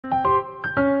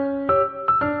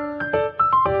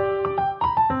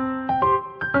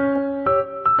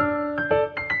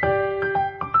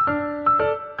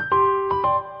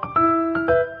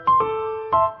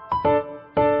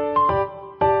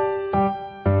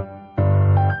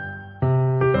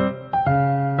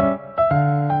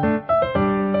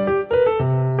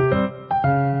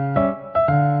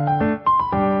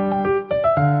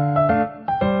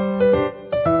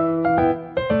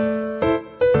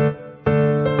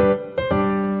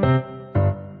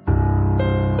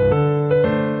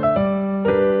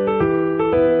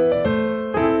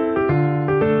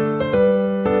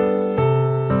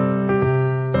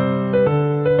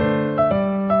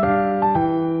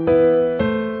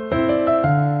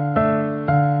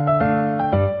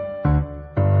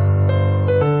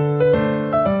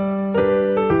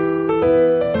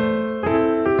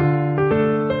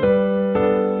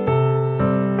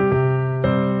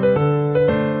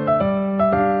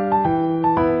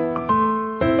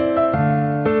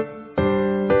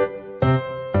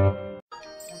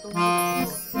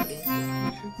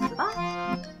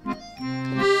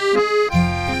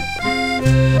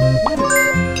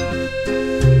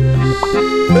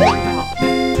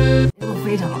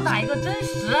非常好，哪一个真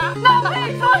实？那可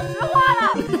以说实话了。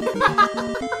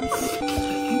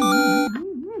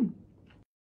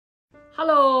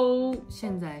Hello，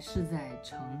 现在是在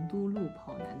成都路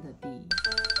跑男的第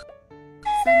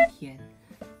3天，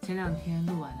前2天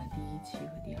录完了第1期和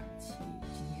第2期，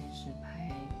今天是拍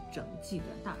整季的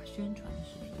大宣传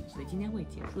视频，所以今天会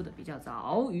结束的比较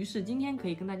早，于是今天可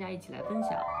以跟大家一起来分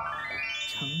享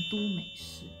成都美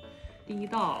食。第一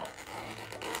道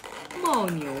牦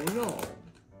牛肉，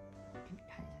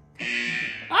看一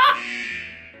下，啊！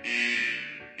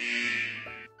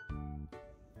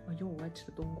我爱吃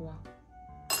的冬瓜。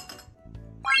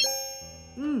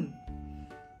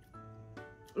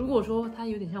如果说它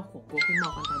有点像火锅，会冒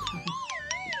汗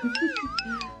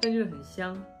但就是很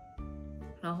香，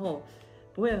然后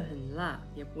不会很辣，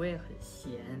也不会很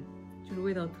咸，就是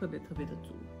味道特别特别的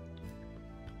足。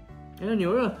然后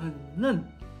牛肉很嫩，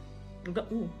我看，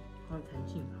好有弹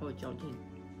性，好有嚼劲。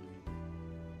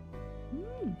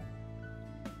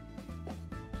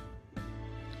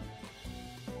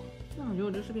那我觉得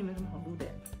我这视频没什么好录的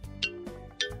呀。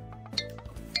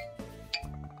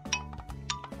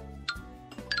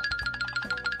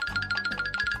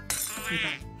一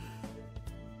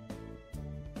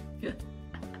般，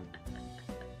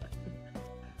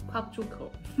夸不出口，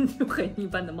就很一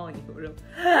般的牦牛肉。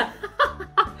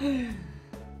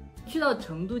去到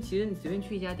成都，其实你随便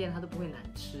去一家店，它都不会难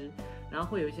吃，然后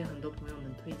会有一些很多朋友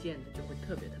们推荐的，就会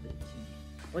特别特别的经典。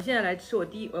我现在来吃我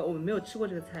没有吃过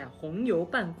这个菜啊，红油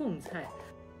拌贡菜。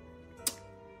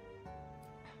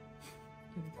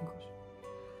有点吞口水，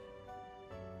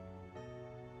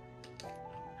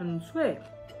很脆。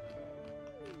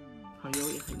好油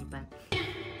也很一般，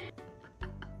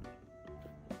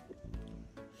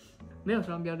没有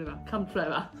双标对吧？看不出来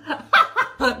吧？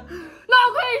那我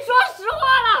可以说实话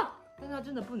了。但它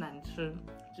真的不难吃，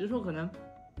只是说可能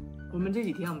我们这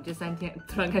几天，我们这3天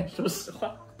突然开始说实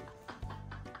话。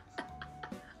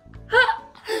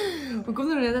我工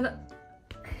作人员在那，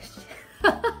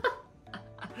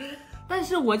但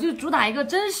是我就主打一个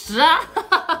真实啊！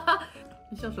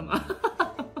你笑什么？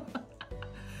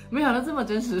没想到这么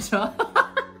真实是吧？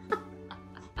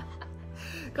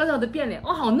刚才我的变脸，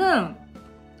好嫩，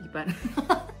一般。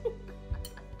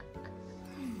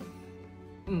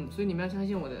所以你们要相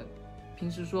信我的，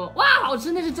平时说哇好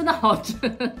吃，那是真的好吃。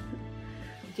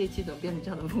这一期怎么变成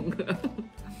这样的风格？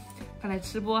看来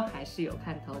吃播还是有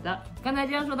看头的。刚才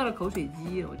既然说到了口水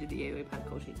鸡，我这里也有一盘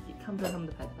口水鸡，看不出来他们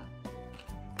的牌子吧？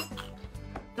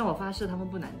但我发誓他们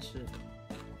不难吃。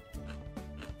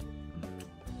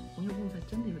红油贡菜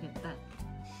真的有点淡，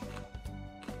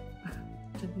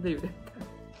真的有点淡。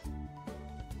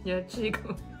你来吃一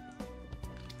口。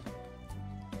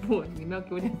不，你们要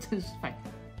给我点正式反应。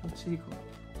我吃一口，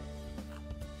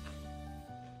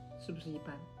是不是一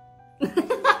般？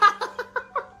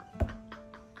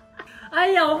哎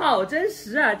呀，我好真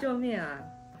实啊！救命啊！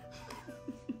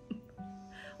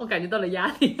我感觉到了压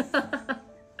力。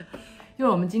就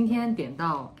是我们今天点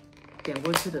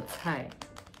过去的菜，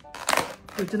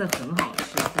就真的很好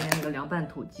吃。今天那个凉拌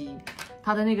土鸡，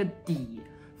它的那个底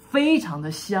非常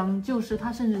的香，就是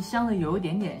它甚至香的有一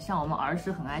点点像我们儿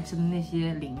时很爱吃的那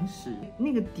些零食，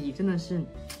那个底真的是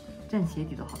蘸鞋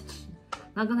底都好吃。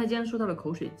那刚才既然说到了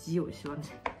口水鸡，我希望口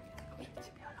水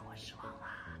鸡不要让我失望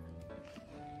啦。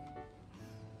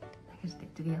大概是得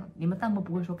这个样子。你们弹幕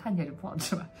不会说看起来就不好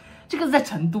吃吧？这个是在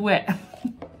成都哎，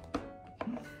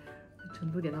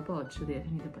成都点到不好吃的也是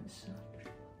你的本事。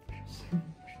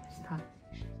是他。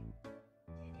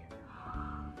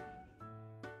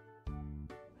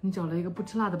你找了一个不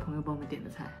吃辣的朋友帮我们点的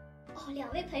菜。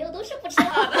2位朋友都是不吃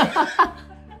辣的。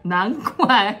难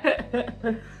怪。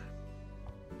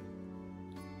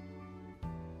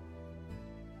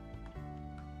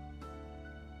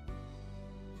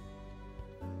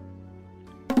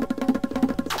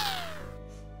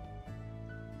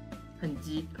很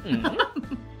鸡。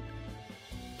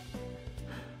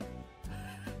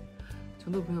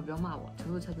成都朋友不要骂我，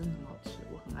成都菜真的很好吃，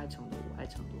我很爱成都，我爱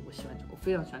成都，我喜欢成都，我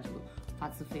非常喜欢成都，发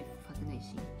自肺腑，发自内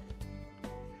心。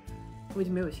我已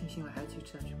经没有信心了，还要继续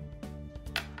吃下去吗？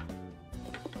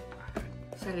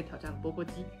下一个挑战钵钵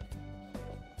鸡。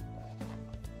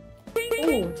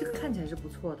这个看起来是不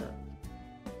错的。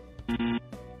怎么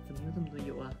有这么多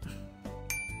油啊？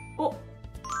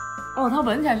它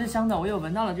闻起来是香的，我有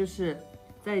闻到了，就是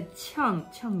在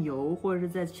呛油或者是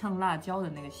在呛辣椒的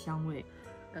那个香味。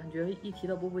感觉一提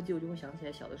到钵钵鸡，我就会想起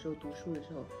来小的时候读书的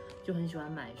时候，就很喜欢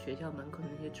买学校门口的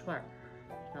那些串儿，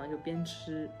然后就边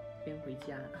吃边回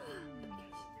家，特别开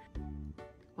心。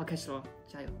我要开始了，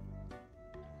加油！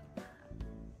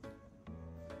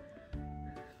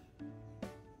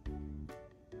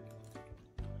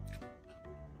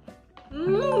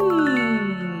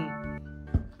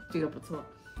这个不错。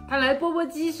看来钵钵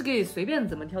鸡是可以随便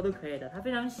怎么挑都可以的，它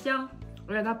非常香，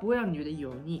而且它不会让你觉得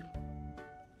油腻。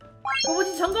钵钵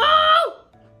鸡成功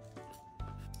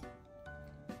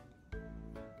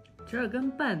！12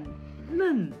根半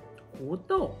嫩胡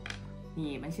豆，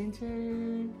你们先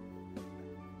吃。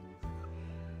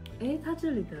哎，它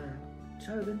这里的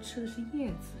12根吃的是叶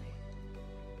子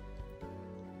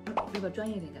哎，要不要专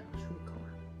业点讲漱个口啊？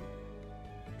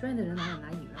专业的人哪有拿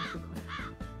饮料漱口呀？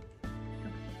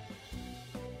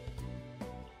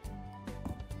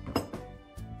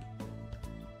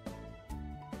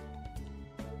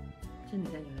这你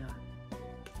家饮料啊？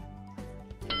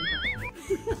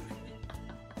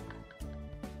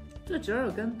这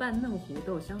12根半嫩胡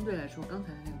豆相对来说，刚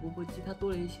才的那个钵钵鸡它多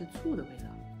了一些醋的味道，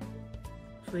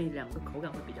所以两个口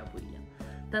感会比较不一样。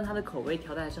但它的口味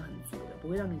调的还是很足的，不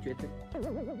会让你觉得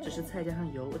只是菜加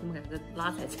上油。我怎么感觉在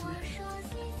拉菜进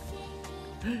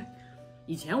来？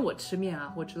以前我吃面啊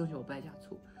或吃东西我不爱加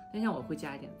醋，但像我会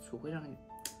加一点醋，会让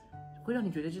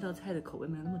你觉得这道菜的口味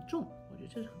没有那么重，我觉得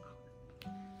这是很好的。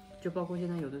就包括现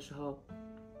在有的时候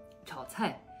炒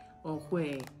菜，我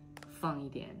会放一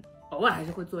点，偶尔还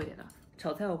是会做一点的。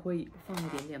炒菜我会放一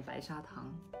点点白砂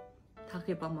糖，它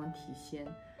可以帮忙提鲜。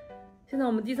现在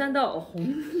我们第3道红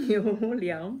牛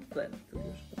凉粉，怎么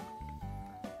说？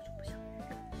不想。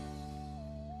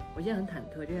我现在很忐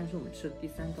忑，这然是我们吃的第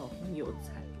3道红油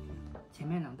菜，前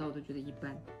面2道我都觉得一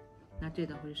般，那这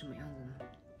道会是什么样子呢？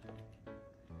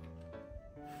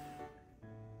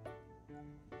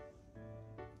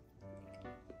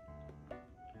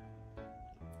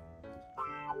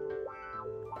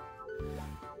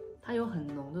它有很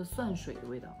浓的蒜水的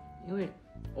味道，因为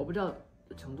我不知道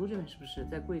成都这边是不是，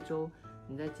在贵州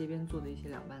你在街边做的一些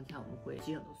凉拌菜，我们会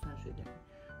挤很多蒜水在里面，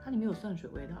它里面有蒜水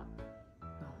味道，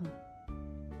然后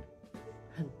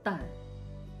很淡。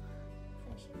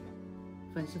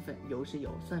粉是粉，油是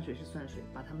油，蒜水是蒜水，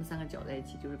把它们3个搅在一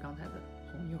起，就是刚才的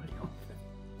红油凉粉。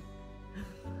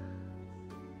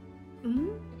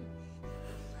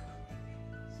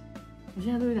我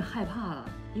现在都有点害怕了，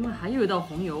因为还有一道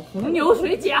红油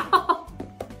水饺。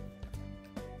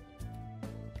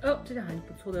哦，这家还是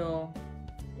不错的哦。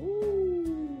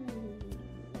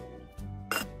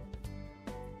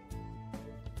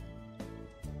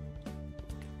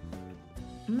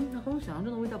它和我想象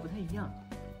中的味道不太一样，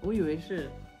我以为是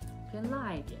偏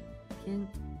辣一点，偏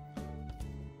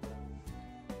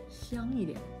香一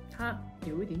点，它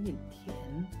有一点点甜，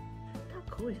它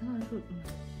口味相对来说，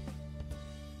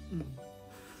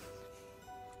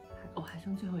还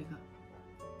剩最后一个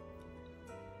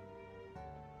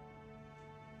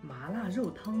麻辣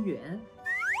肉汤圆。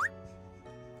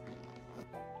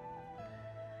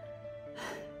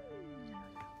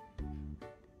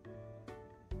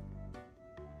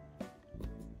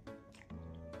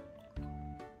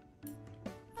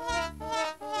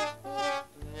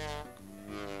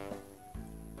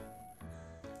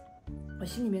我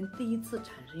心里面第一次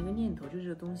产生一个念头，就是这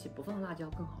个东西不放辣椒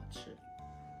更好吃。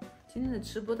今天的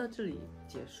直播到这里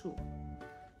结束，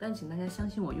但请大家相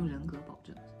信我，用人格保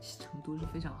证，成都是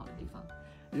非常好的地方，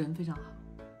人非常好，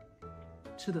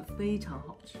吃的非常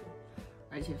好吃，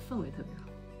而且氛围特别好，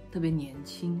特别年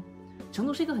轻。成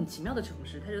都是一个很奇妙的城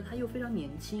市，它又非常年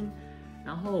轻，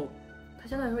然后它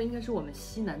相对来说应该是我们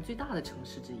西南最大的城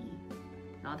市之一，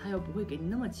然后它又不会给你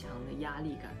那么强的压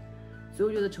力感，所以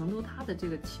我觉得成都它的这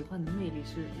个奇幻的魅力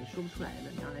是你说不出来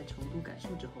的。你要来成都感受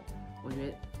之后，我觉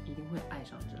得一定会爱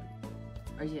上这里，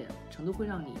而且成都会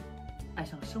让你爱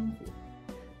上生活，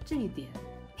这一点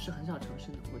是很少城市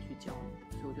能够去教你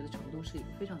的，所以我觉得成都是一个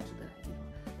非常值得来的地方。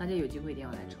大家有机会一定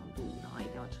要来成都，然后一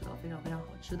定要吃到非常非常好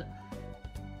吃的。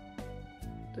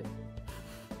对，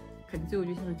肯定最后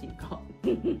就像是警告。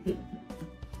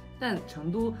但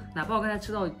成都哪怕我刚才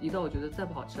吃到一道我觉得再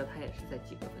不好吃的，它也是在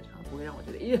及格分上，不会让我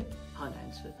觉得好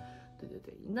难吃。对，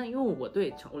那因为我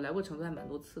来过成都还蛮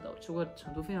多次的，我吃过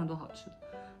成都非常多好吃的，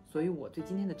所以我对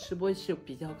今天的吃播是有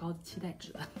比较高的期待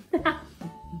值的。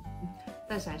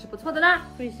但是还是不错的啦，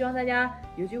所以希望大家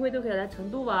有机会都可以来成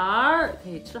都玩，可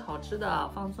以吃好吃的，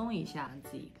放松一下，让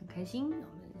自己更开心。我们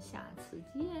下次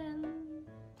见，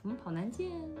我们跑男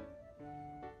见。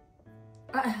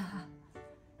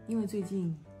因为最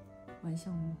近玩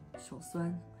项目手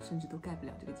酸，甚至都盖不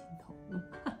了这个镜头。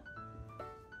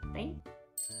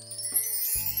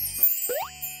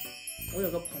我有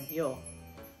个朋友，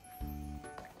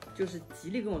就是极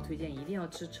力跟我推荐一定要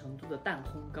吃成都的蛋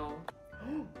烘糕。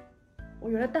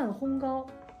原来蛋烘糕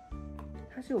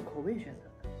它是有口味选择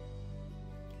的。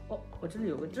我这里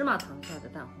有个芝麻糖下的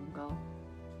蛋烘糕。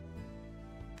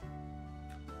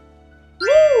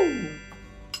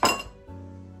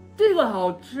这个特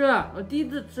好吃，我第一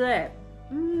次吃哎，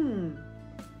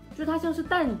就它像是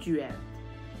蛋卷，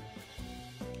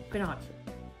非常好吃。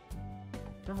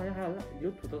然后好像还有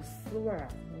土豆丝味啊，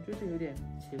我就是有点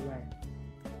奇怪。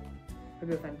要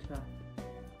不要翻车啊？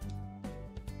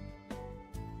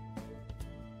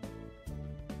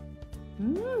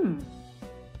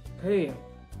可以。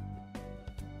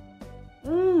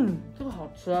这个好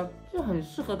吃，这很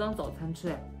适合当早餐吃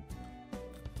哎。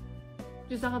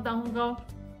第3个蛋烘糕，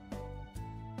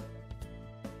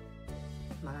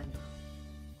麻辣牛。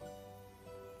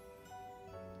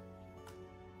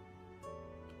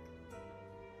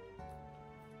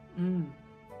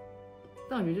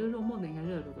但我觉得这个肉末的应该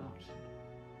热的时候更好吃。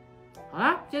好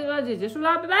啦，今天就到这里结束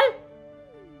啦，拜拜。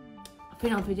非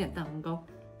常推荐蛋烘糕。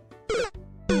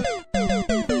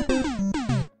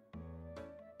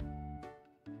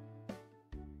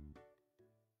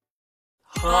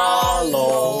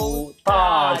Hello，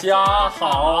 大家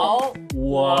好，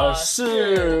我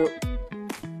是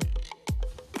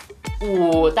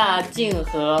武大靖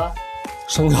和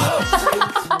生哥。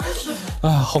哎，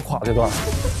好垮这段。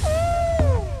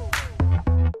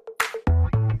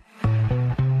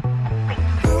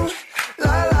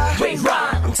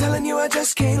I'm telling you I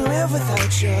just can't live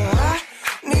without you. I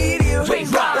need you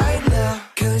right now,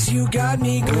 cause you got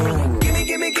me going. Gimme,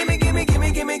 gimme, gimme, gimme,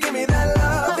 gimme, gimme, gimme that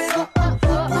loving.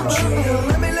 Won't you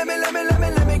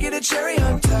let me get a cherry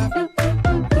on top.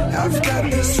 I've got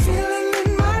this feeling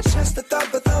in my chest, the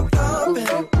thumping.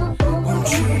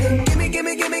 Won't you gimme,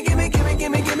 gimme, gimme, gimme, gimme,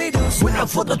 gimme, gimme, don't stop. We're up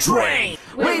for the train.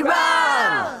 We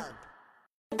run.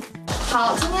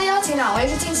 好，今天邀请2位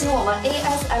是进行我们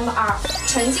ASMR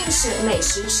沉浸式美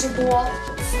食吃播。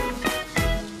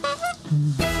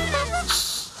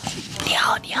你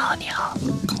好，你好，你好，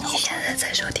你现在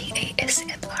在收听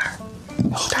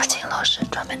ASMR， 大庆老师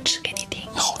专门吃给你听。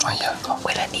你好专业啊！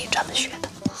为了你专门学的。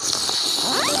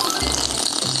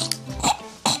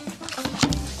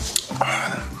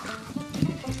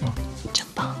真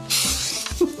棒。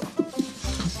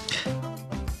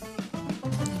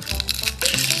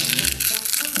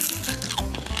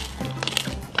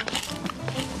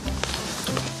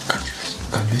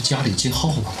感觉家里进耗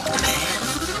子了。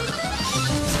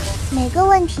每个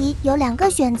问题有2个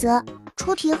选择，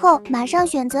出题后马上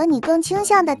选择你更倾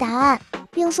向的答案，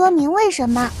并说明为什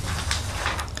么。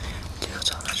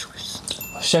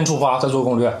先出发，再做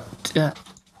攻略。对，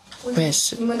我也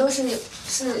是。你们都是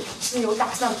有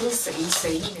打算，不是随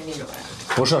意的那种人。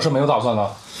不是，是没有打算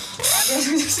的。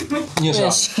你也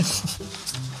是。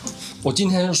我今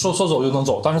天说走就能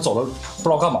走，但是走了不知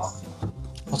道干嘛。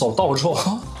我走到了之后，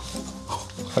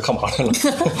还干嘛来了？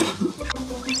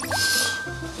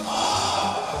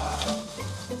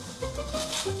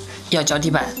要脚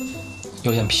底板，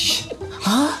要眼皮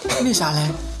啊？为啥嘞？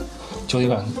脚底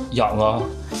板痒啊。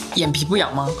眼皮不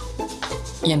痒吗？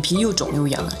眼皮又肿又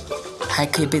痒，还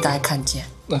可以被大家看见。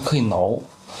那可以挠，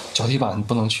脚底板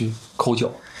不能去抠脚。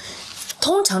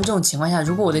通常这种情况下，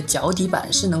如果我的脚底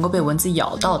板是能够被蚊子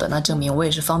咬到的，那证明我也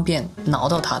是方便挠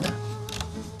到它的。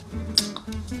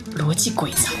逻辑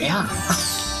鬼才啊！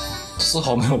丝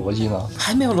毫没有逻辑呢。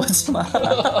还没有逻辑吗？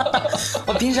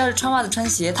我平时要是穿袜子穿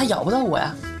鞋，它咬不到我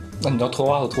呀。那你要脱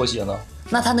袜子脱鞋呢？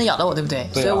那它能咬到我，对不对？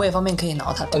对啊，所以我也方便可以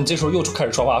挠它。那你这时候又开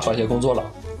始穿袜子穿鞋工作了。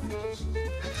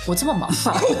我这么忙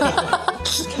吗？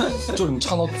就是你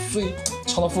唱到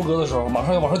副歌的时候，马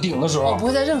上要往上顶的时候，我不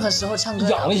会在任何时候唱歌。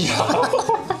痒了一下。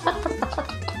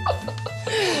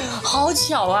好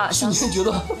巧啊！你是觉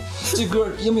得这歌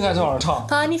应不应该在网上唱？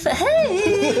怕你飞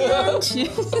远去，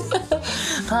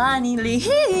怕你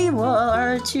离我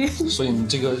而去。所以你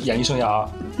这个演艺生涯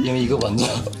因为一个蚊子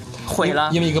毁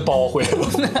了，因为一个包毁了。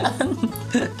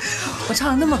我唱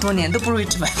了那么多年都不如一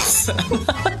只蚊子。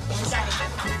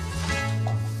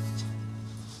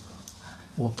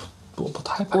我不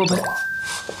太拍照啊，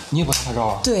你也不太拍照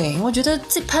啊？对，我觉得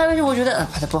这拍，我觉得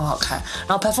拍的不很好看，然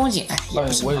后拍风景，也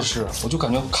不是。我也是，我就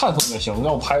感觉看风景行，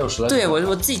让我拍我实在。对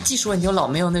我自己技术问题，我老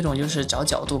没有那种就是找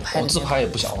角度拍的。我自拍也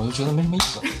不想，我就觉得没什么意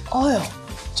思。哦哟，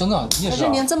真的，你也是。这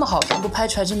年这么好看，不拍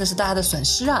出来真的是大家的损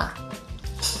失啊！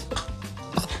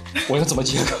我应该怎么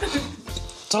接？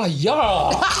咱俩一样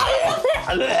啊！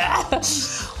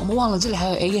我们忘了这里还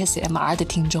有 ASMR 的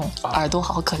听众，耳朵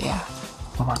好可怜啊！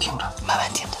慢慢听着，慢慢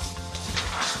听着。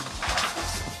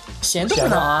咸都不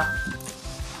能啊！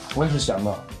我也是咸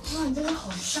的。哇，你这个好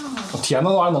上啊！甜的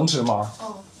那玩意儿能吃吗？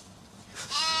哦。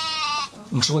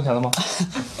你吃过甜的吗？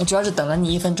我主要是等了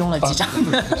你1分钟了，机长。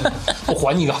我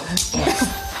还你一个。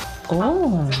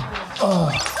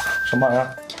哦。什么玩意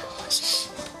儿？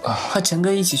和陈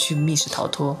哥一起去密室逃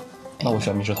脱。那我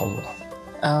选密室逃脱了。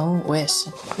我也是，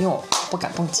因为不敢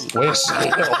蹦极。我也是，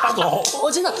我怕高。我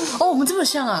真的我们这么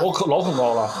像啊！我老恐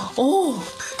高了。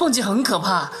蹦极很可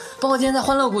怕。包括今天在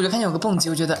欢乐谷就看见有个蹦极，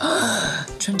我觉得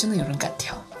居然真的有人敢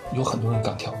跳。有很多人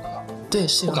敢跳的。对，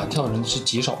是不敢跳的人是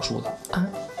极少数的啊！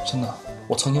真的，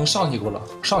我曾经上去了，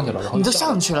然后你都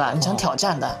上去了，你想挑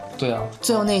战的？对啊。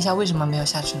最后那一下为什么没有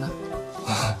下去呢？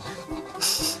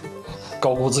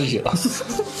高估自己了。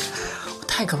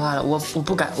太可怕了，我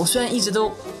不敢。我虽然一直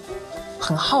都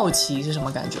很好奇是什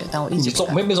么感觉，但我一直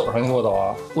你没走上去过都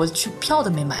啊？我去票都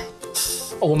没买。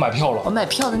我买票了。我买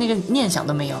票的那个念想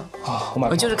都没有啊！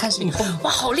我就是看视频，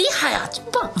哇，好厉害啊，真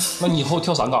棒！那你以后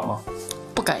跳伞敢吗？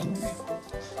不敢。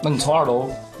那你从2楼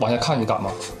往下看，你敢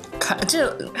吗？看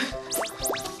这，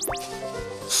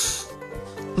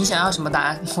你想要什么答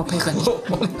案？我配合你。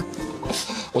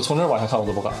我从这儿往下看，我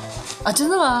都不敢。啊，真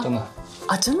的吗？真的。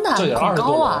啊，真的。这也20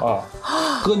多啊！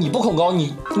哥，你不恐高，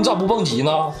你咋不蹦极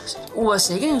呢？我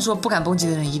谁跟你说不敢蹦极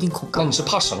的人一定恐高？那你是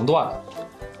怕绳断？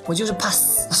我就是怕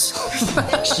死。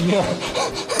惜命。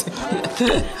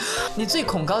你最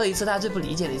恐高的一次，大家最不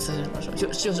理解的一次是什么时候？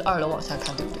就是2楼往下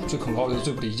看，对不对？最恐高的、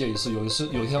最不理解一次，有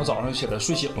一天我早上起来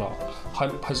睡醒了，还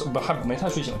没太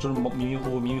睡醒，就是迷迷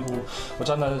糊糊，我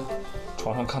站在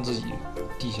床上看自己，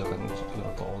地下感觉有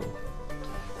点高的，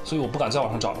所以我不敢再往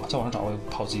上涨了，再往上涨我也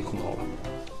怕我自己恐高了。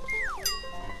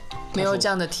没有这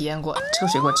样的体验过，吃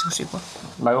个水果，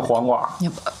来个黄瓜，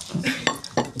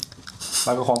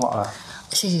来个黄瓜啊！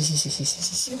谢谢。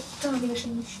正好这个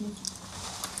声音吃。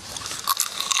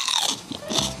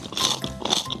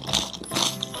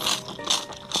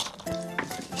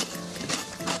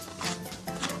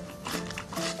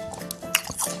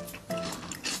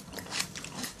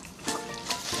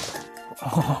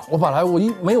我本来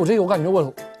没有这个，我感觉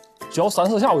我嚼3、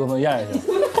4下我就能咽下去。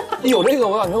一有这个，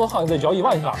我感觉我好像得嚼1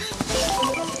万下。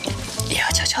也要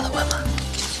悄悄的问吗？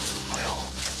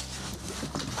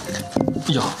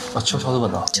哎呀，悄悄的问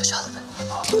啊！悄悄的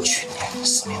问。去年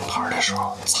撕名牌的时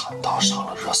候，惨到上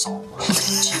了热搜。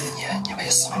今年你为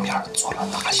撕名片做了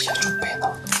哪些准备呢？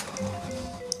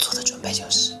做的准备就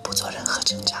是不做任何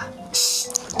挣扎，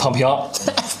躺平。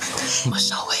我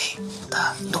稍微的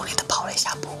努力的跑了一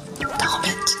下步，但后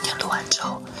面今天录完之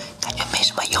后，感觉没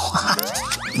什么用啊。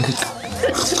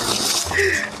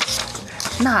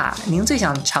那您最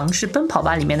想尝试《奔跑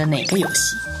吧》里面的哪个游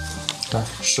戏？来，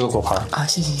吃个果盘啊！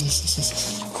谢谢。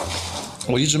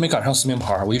我一直没赶上撕名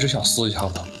牌，我一直想撕一下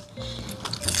子。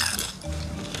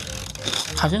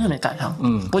还真是没赶上。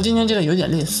不过今天这个有点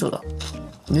类似了，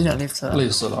类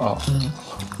似了啊。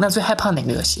那最害怕哪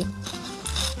个游戏？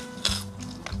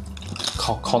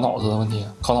考脑子的问题，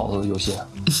考脑子的游戏，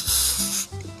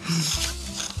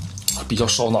比较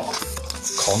烧脑，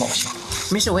考脑型。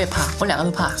没事，我也怕，我2个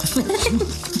都怕。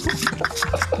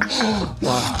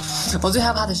哇！我最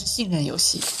害怕的是信任游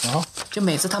戏啊！就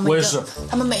每次他们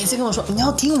每次跟我说你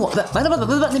要听我的，不，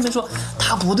那边说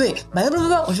他不对，不，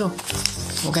我说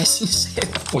我该信谁了？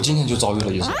我今天就遭遇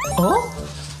了一次。哦，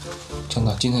真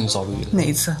的，今天就遭遇了。哪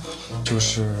一次？就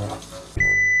是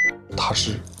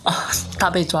他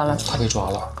被抓了。他被抓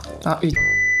了。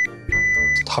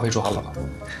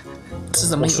是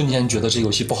怎么？我瞬间觉得这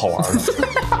游戏不好玩了。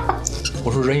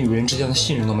我说人与人之间的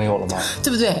信任都没有了吗？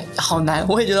对不对？好难，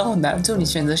我也觉得好难。最后你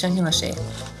选择相信了谁？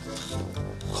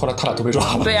后来他俩都被抓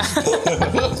了。对呀。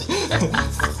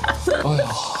哎呀，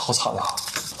好惨啊！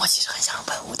我其实很想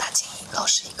问武大建议老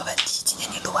师一个问题：今天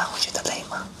你录完会觉得累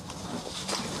吗？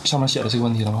上面写了这个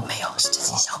问题了吗？没有，是真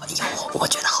心想问。我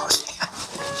觉得好累啊。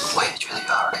我也觉得有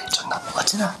点累，真的。我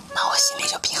真的，那我心里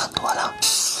就平很多了。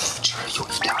只是有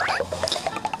一点累。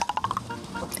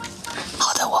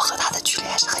好的，我和他的距离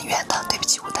还是很远的，对不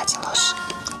起，武大建老师，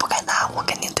不该拿我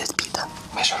跟您对比的。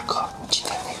没事，哥，今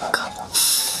天那个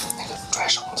拽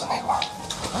绳子那块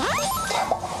太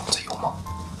猛了，贼勇猛。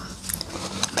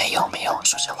没有，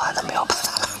说实话都没有把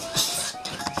他了。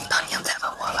当年再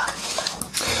问我了。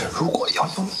如果要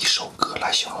用一首歌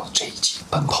来形容这一季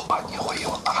奔跑吧，你会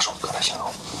用哪首歌来形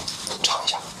容？唱一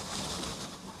下。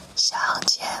向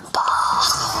前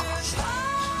跑。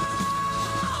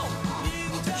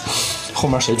后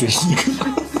面谁追一个？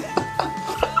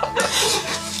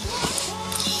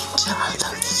这冷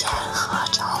眼和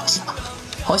嘲笑，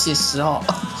好写实哦。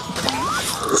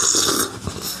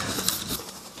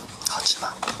好吃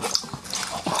吗？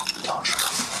挺好吃的。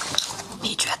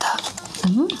你觉得？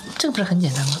这个不是很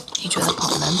简单吗？你觉得跑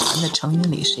男团的成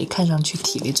员里谁看上去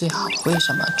体力最好？为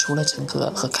什么？除了陈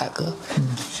哥和凯哥。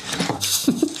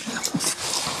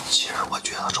其实我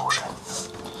觉得周深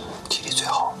体力最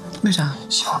好。为啥？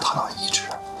希望他能一直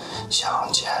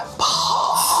向前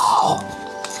跑。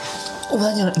我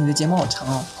发现你的睫毛好长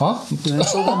哦。啊，有人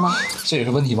说过吗？这也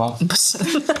是问题吗？不是，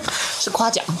是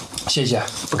夸奖。谢谢，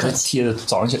不客气。贴的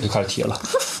早上起来就开始贴了，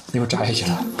一会儿摘下去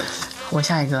了。我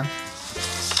下一个。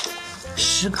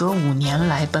时隔5年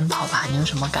来奔跑吧，你有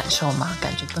什么感受吗？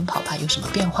感觉奔跑吧有什么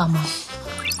变化吗？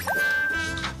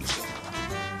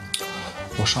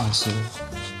我上一次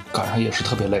赶上也是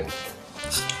特别累，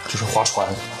就是划船。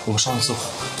我们上一次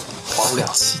划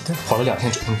了2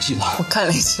天水，你记得？我看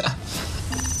了一下。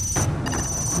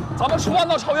咱们出弯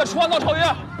道超越，出弯道超越！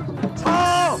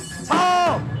操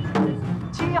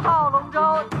！7号龙舟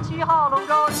，7号龙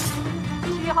舟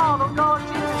，7号龙舟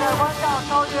今日在弯道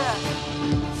超越。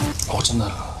我真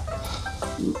的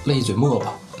累一嘴沫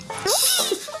吧，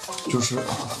就是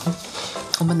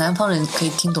我们南方人可以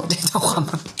听懂这段话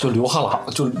吗？就流哈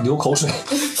喇，就流口水。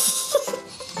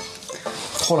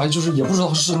后来就是也不知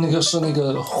道是那个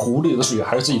湖里的水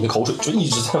还是自己的口水，就一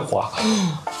直在滑，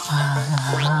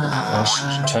然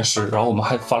后全湿。然后我们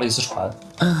还发了一次船。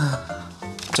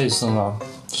这次呢，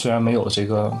虽然没有这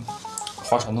个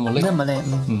划船那么累，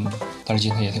但是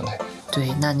今天也挺累。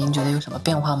对，那您觉得有什么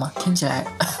变化吗？听起来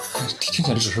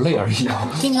只是累而已啊。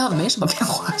听起来没什么变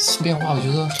化。变化，我觉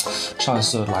得上一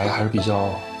次来还是比较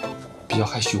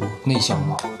害羞内向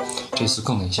嘛，这次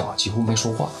更内向，几乎没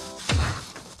说话。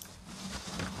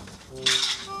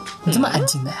你这么安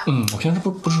静的呀？我平时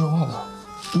不是说话的。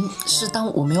是当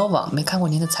我没看过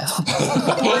您的采访，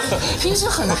平时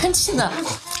很安静的，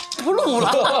不录了。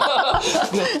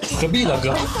何必呢，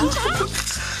哥？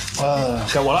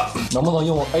该我了，能不能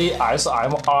用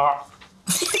ASMR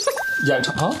演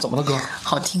唱啊？怎么了，哥？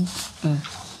好听，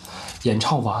演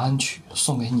唱晚安曲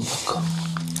送给你的歌。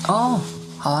哦，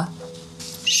好啊。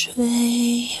睡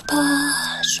吧，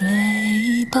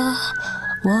睡吧，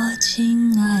我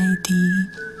亲爱的。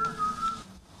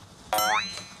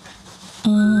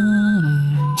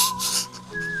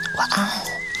晚安。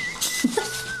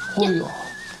哎呦，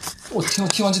我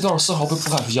听完这段丝毫不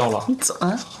敢睡觉了。你怎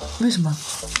么？为什么？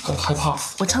很害怕。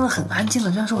我唱的很安静的，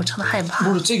这样说我唱的害怕。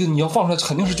不是这个，你要放出来，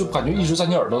肯定是就感觉一直在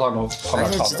你耳朵当中旁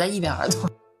边唱。而且只在一边耳朵。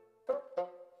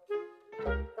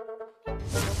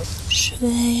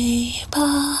睡吧，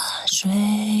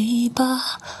睡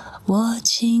吧，我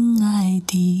亲爱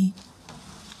的。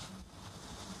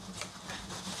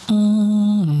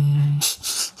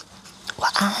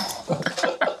晚安。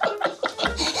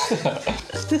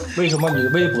为什么你的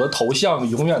微博头像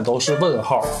永远都是问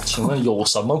号？请问有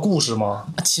什么故事吗？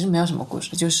其实没有什么故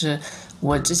事，就是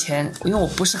我之前因为我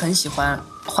不是很喜欢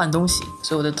换东西，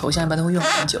所以我的头像一般都会用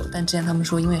很久。但之前他们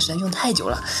说因为实在用太久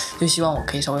了，就希望我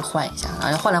可以稍微换一下，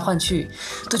然后换来换去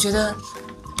都觉得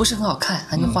不是很好看，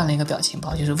然后就换了一个表情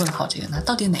包，就是问号这个。那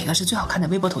到底哪个是最好看的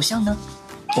微博头像呢？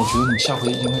我觉得你下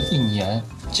回应该1年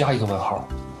加一个问号。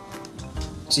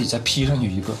自己再 P 上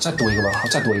去一个，再多一个问号，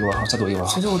再多一个问号，再多一个问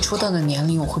号。其实我出道的年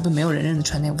龄，我会不会没有人认得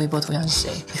出来那个微博头像是谁？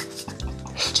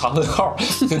查问号，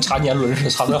跟查年轮似的，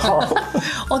查问号。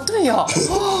哦，对哦。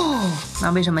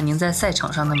那为什么您在赛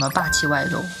场上那么霸气外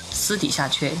露，私底下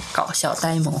却搞笑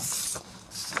呆萌？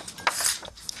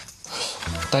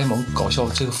呆萌搞笑，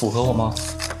这个符合我吗？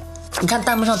你看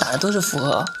弹幕上打的都是符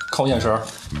合，看我眼神。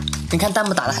你看弹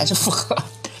幕打的还是符合，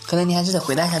可能你还是得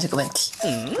回答一下这个问题。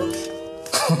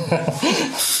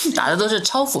打的都是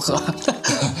超符合。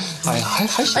哎呀，还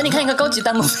行。哎，你看一个高级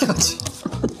弹幕没有去。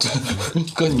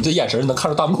哥，你这眼神能看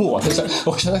着弹幕啊？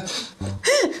我现在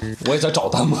我也在找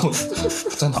弹幕，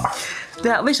在哪儿？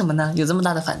对啊，为什么呢？有这么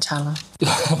大的反差呢？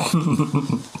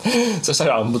在赛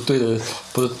场对的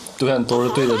都是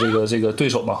对的这个对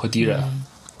手嘛和敌人。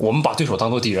我们把对手当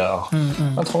做敌人啊，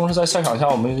那同时在赛场下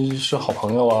我们是好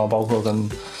朋友啊，包括跟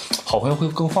好朋友会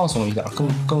更放松一点，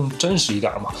更真实一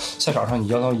点嘛。赛场上你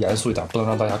要严肃一点，不能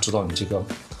让大家知道你这个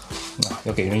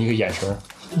要给人一个眼神，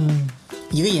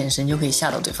一个眼神就可以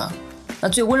吓到对方。那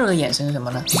最温柔的眼神是什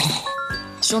么呢？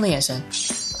凶的眼神。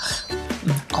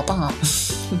好棒啊！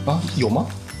有吗？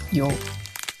有。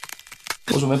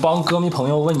我准备帮歌迷朋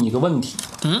友问你一个问题，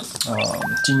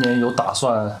今年有打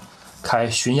算开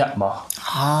巡演吗？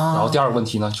然后第二个问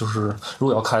题呢，就是如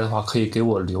果要开的话，可以给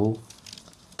我留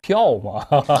票吗？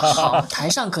好，台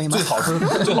上可以吗？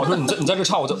最好是你在这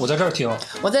唱，我在这儿听。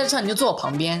我在这唱，你就坐我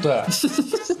旁边。对，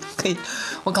可以，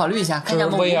我考虑一下，看一下。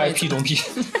VIP 中 P。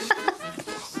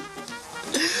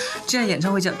这样演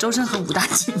唱会叫周深和武大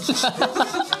靖。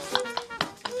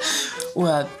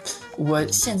我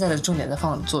现在的重点在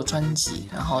做专辑，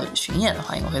然后巡演的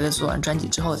话，应该会在做完专辑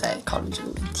之后再考虑这个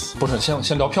问题。不是，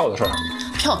先聊票的事儿。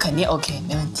票肯定 OK，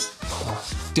 没问题。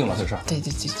定了这是。对。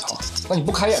那你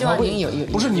不开演唱会有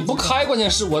不是你不开，关键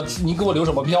是你给我留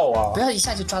什么票啊？不要一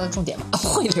下就抓到重点嘛，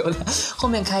会留的。后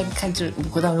面开就是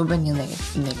我到时候问你哪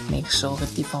个时候和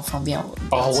地方方便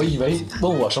我。啊，我以为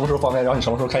问我什么时候方便，然后你什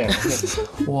么时候开演唱会。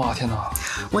哇，天哪！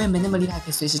我也没那么厉害，可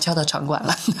以随时跳到场馆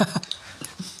了。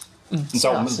你在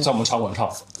我们场馆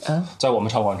唱，在我们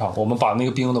场馆唱，我们把那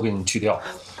个冰都给你去掉。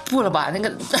不了吧，那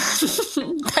个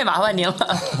太麻烦您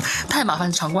了，太麻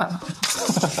烦场馆了。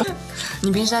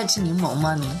你平时爱吃柠檬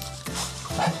吗？你？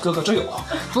哎，哥哥这有。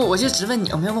不，我就直问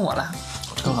你，我没有问我了。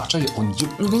哥哥这有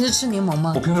你平时吃柠檬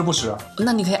吗？我平时不吃。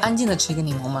那你可以安静的吃一个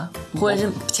柠檬吗？或者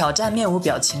是挑战面无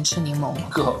表情吃柠檬？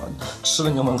哥，吃了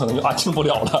柠檬可能就安静不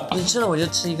了了。你吃了我就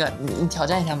吃一个，你挑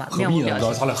战一下嘛。何必呢？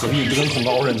咱俩何必就跟恐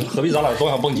高似的？何必咱俩都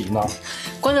想蹦极呢？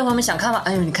观众朋友们想看吗？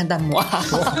哎呦，你看弹幕啊，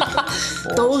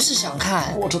都是想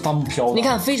看。哇，这弹幕飘了。你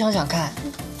看，非常想看。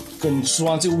哥，你吃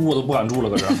完这个屋我都不敢住了，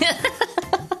搁这。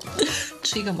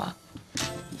吃一个嘛。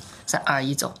3、2、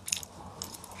1，走。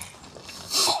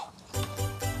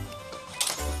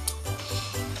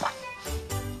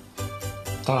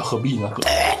咱俩何必呢，哥？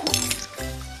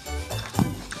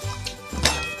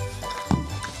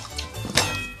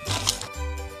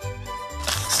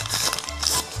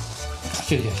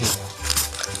谢谢。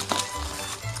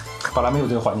本来没有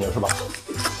这个环节是吧？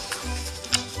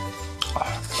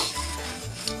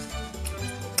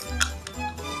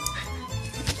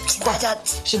大家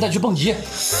现在去蹦极，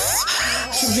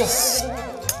去不去？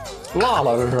辣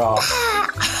了这是啊！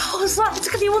好酸，这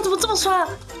个柠檬怎么这么酸？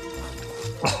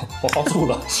我放醋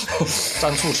了，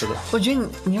蘸醋吃的。我觉得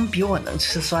你们比我能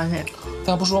吃酸哎。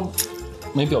大家不说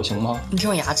没表情吗？你听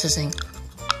我牙齿声音，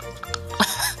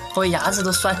我牙齿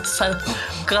都酸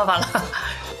胳膊了。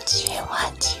千万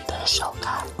记得收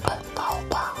看本宝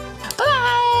宝，拜拜。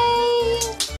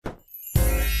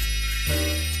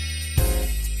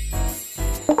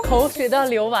口水都要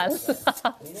流完了，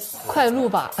快录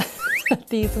吧！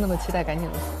第一次那么期待，赶紧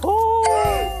录。哦，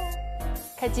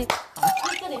开机。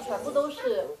这里全部都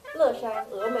是乐山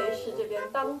峨眉市这边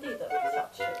当地的小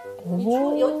吃，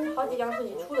有好几样是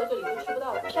你出了这里都吃不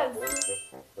到的，鳝丝。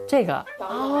这个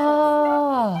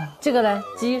啊，这个呢？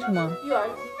鸡是吗？育儿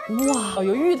鸡。哇，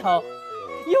有芋头，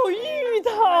有芋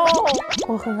头，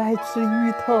我很爱吃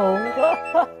芋头。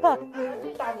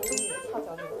大牛肉、翘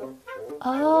脚牛肉。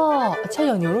哦，翘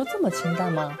脚牛肉这么清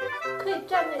淡吗？可以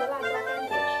蘸那个辣椒干碟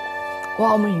吃。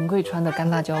哇，我们云贵川的干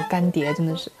辣椒干碟真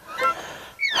的是。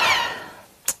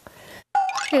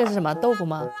这个是什么豆腐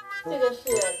吗？这个是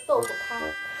豆腐汤。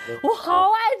我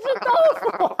好爱吃豆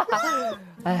腐啊！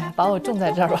哎，把我种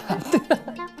在这儿吧。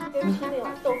先吃那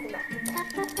碗豆腐脑。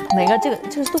哪个？这个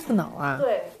是豆腐脑啊？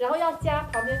对，然后要加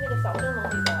旁边这个小蒸笼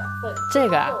里的粉。这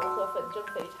个啊？和粉蒸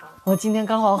肥肠。我今天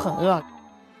刚好很饿。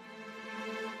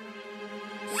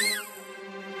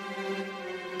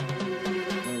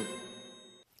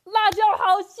辣椒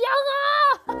好香啊！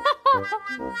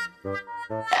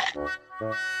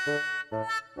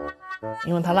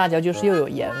因为它辣椒就是又有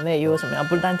盐味，又有什么样，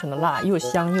不是单纯的辣，又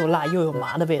香又辣又有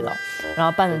麻的味道，然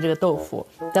后拌着这个豆腐，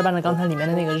再拌着刚才里面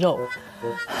的那个肉，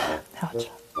太好吃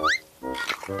了。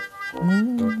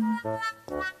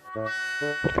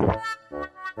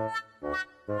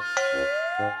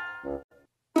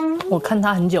我看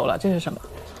它很久了，这是什么？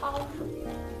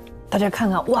大家看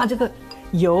看，哇，这个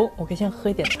油，我可以先喝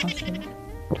一点汤汁吗？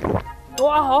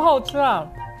哇，好好吃啊！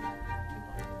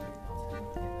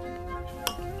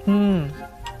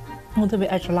我特别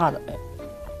爱吃辣的，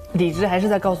理智还是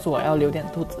在告诉我要留点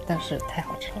肚子，但是太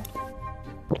好吃了。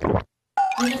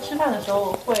平时吃饭的时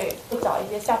候会找一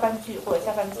些下饭剧或者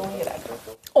下饭综艺来看？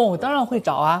哦，当然会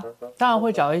找啊，当然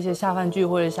会找一些下饭剧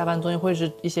或者下饭综艺，或者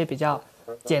是一些比较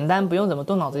简单不用怎么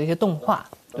动脑子的一些动画，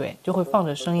对，就会放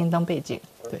着声音当背景，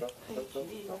对。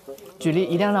举例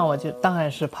一定要让我就当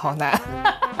然是跑男。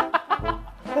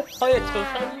好有求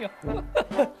生欲。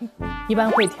一般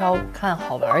会挑看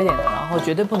好玩一点的，然后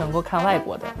绝对不能够看外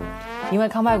国的，因为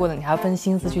看外国的你还要分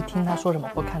心思去听他说什么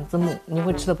或看字幕，你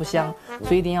会吃的不香，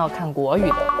所以一定要看国语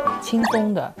的，轻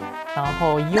松的，然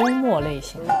后幽默类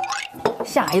型的。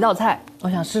下一道菜，我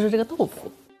想试试这个豆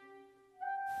腐。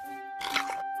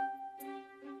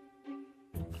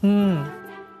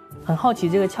很好奇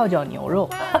这个翘脚牛肉。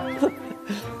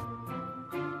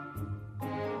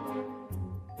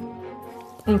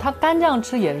它干这样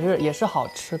吃也是好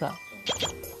吃的。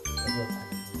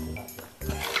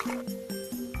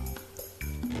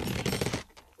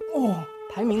哦，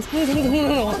排名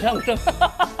往上升。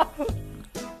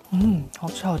好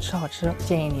吃好吃好吃，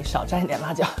建议你少蘸一点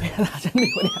辣椒，因为它真的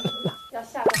有点辣。要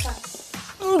下个饭。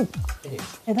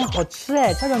它好吃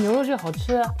哎，翘脚牛肉这个好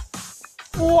吃。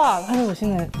哇，它是我现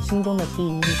在心中的第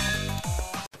一。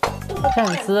豆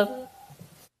鳝丝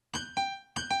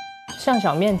像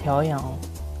小面条一样哦。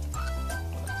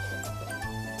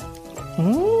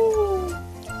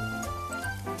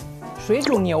水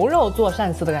煮牛肉做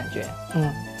鳝丝的感觉。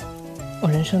我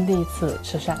人生第一次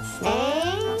吃鳝丝，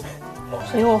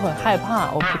是因为我很害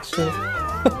怕，我不吃。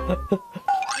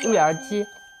芋儿鸡，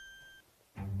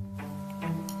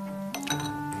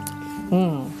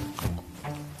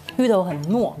芋头很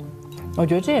糯，我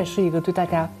觉得这也是一个对大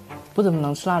家不怎么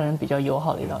能吃辣的人比较友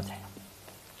好的一道菜，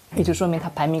也就说明它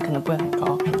排名可能不会很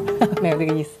高，没有这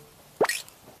个意思。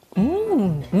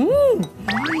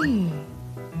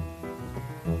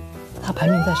它排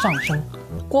名在上升。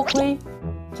锅盔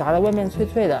炸的外面脆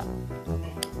脆的，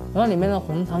然后里面的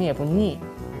红糖也不腻，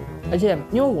而且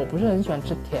因为我不是很喜欢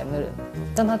吃甜的人，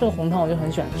但它这个红糖我就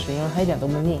很喜欢吃，因为它一点都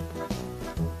不腻。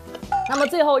那么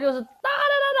最后就是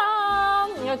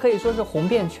应该可以说是红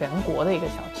遍全国的一个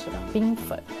小吃了，冰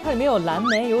粉。它里面有蓝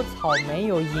莓、有草莓、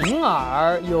有银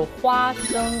耳、有花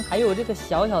生，还有这个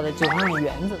小小的9粒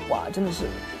圆子，哇，真的是，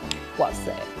哇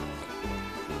塞！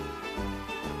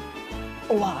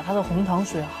哇，它的红糖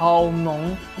水好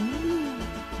浓。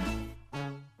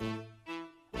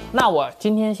那我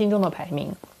今天心中的排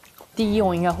名，第一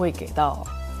我应该会给到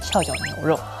翘脚牛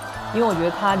肉，因为我觉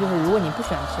得它就是如果你不喜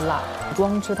欢吃辣，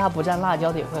光吃它不蘸辣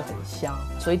椒的也会很香，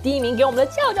所以第一名给我们的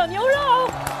翘脚牛肉。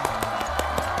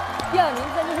第二名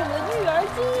再就是我们的芋儿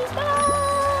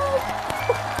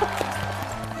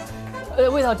鸡蛋，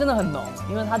味道真的很浓，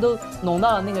因为它都浓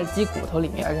到了那个鸡骨头里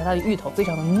面，而且它的芋头非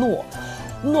常的糯，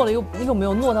糯了又没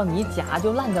有糯到你一夹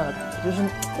就烂掉的感觉，就是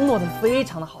糯的非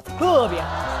常的好，特别好，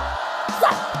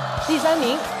赞！第3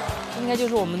名应该就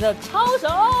是我们的抄手，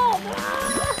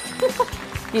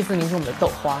第4名是我们的豆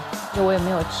花，就我也没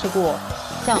有吃过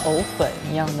像藕粉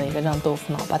一样的一个让豆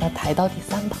腐脑，把它抬到第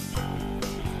3吧。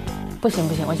不行，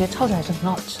我觉得抄手还是很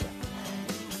好吃的。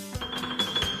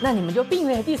那你们就并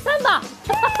列第3吧。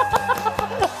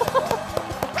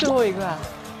最后一个啊，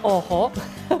哦吼，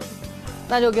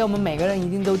那就给我们每个人一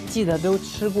定都记得都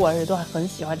吃过，而且都还很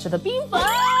喜欢吃的冰粉。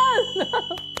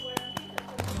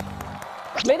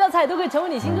每道菜都可以成为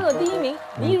你心中的第1名。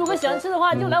你如果喜欢吃的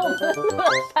话，就来我们的乐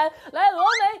山来峨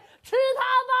眉吃它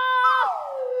吧。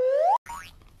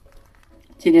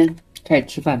今天开始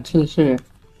吃饭，吃的是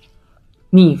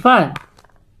米饭，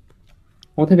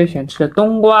我特别喜欢吃的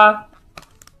冬瓜，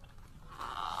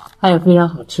还有非常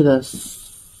好吃的，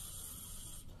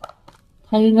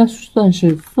它应该算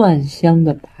是蒜香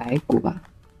的排骨吧。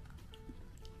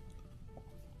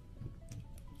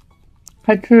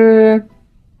开吃。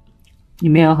你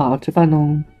们也要好好吃饭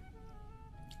哦。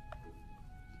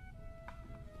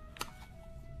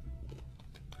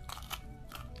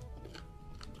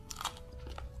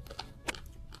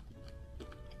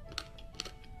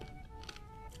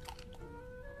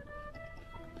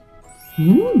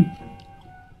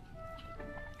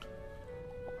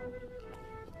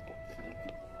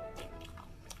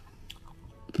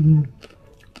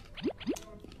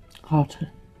好好吃。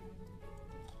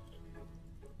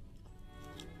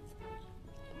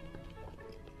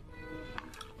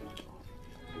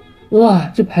哇，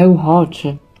这排骨好好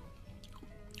吃！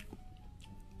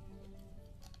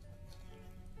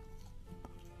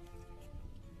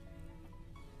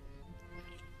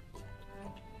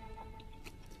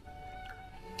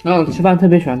然后我吃饭特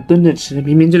别喜欢蹲着吃，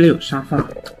明明这里有沙发，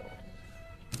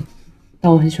但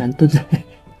我很喜欢蹲着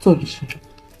坐着吃，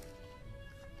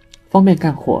方便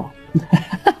干活。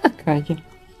开玩笑。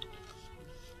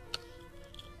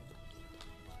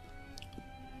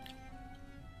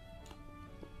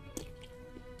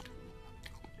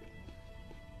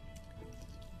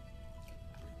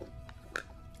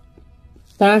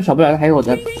当然少不了的还有我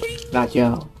的辣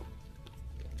椒，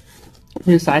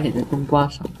就撒一点在冬瓜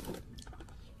上。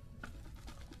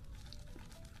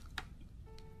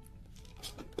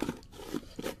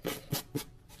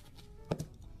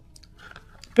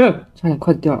差点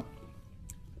快掉了。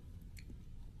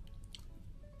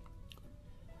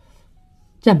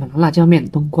蘸满了辣椒面的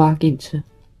冬瓜给你吃。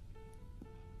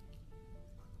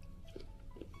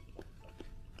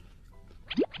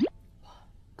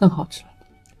更好吃了。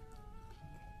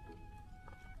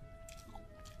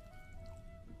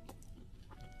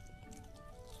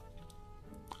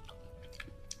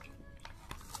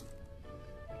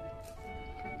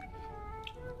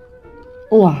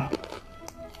哇，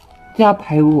这家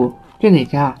排骨这哪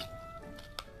家？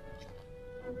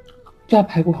这家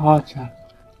排骨好好吃啊！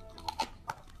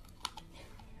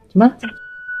什么？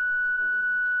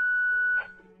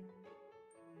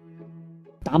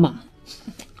打码？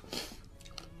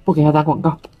不给他打广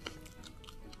告。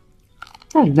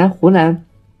大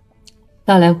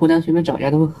来湖南随便找一家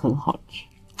都会很好吃。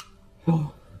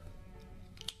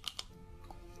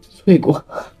脆过。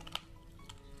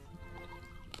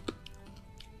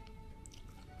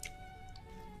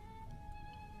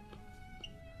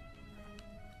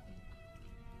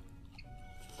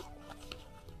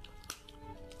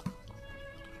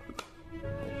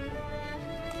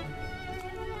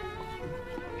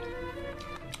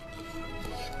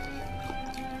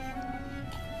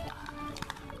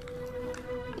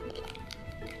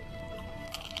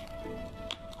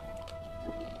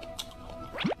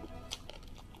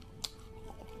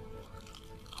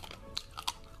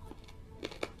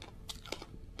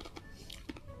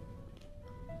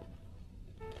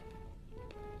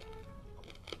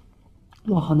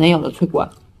哇，好难咬的脆骨啊！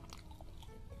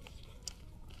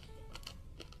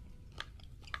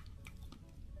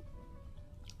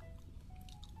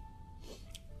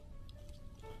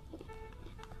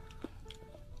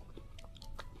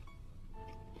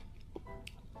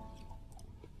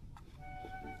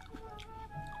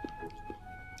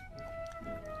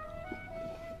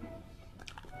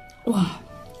哇！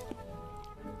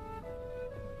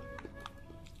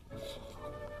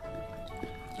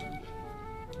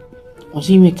我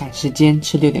是因为赶时间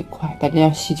吃的有点快，大家要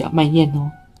细嚼慢咽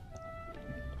哦。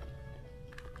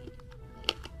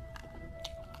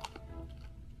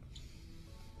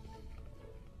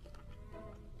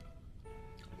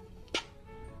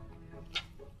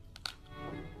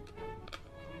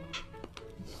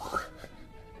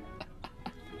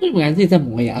为什么感觉自己在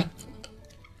磨牙？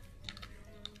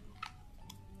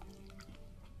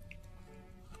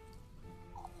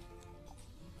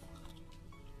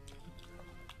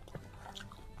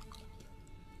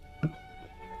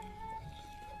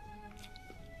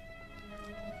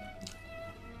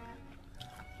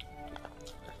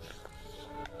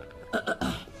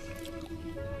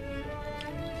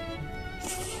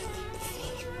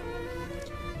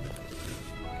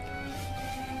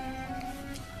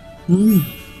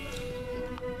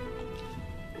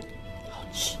好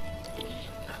吃。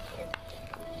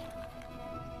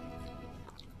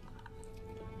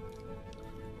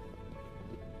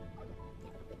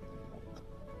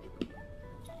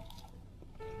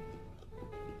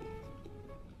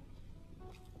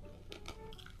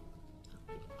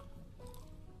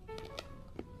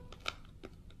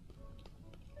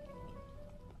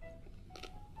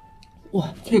哇，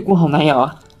这个锅好难咬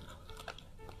啊！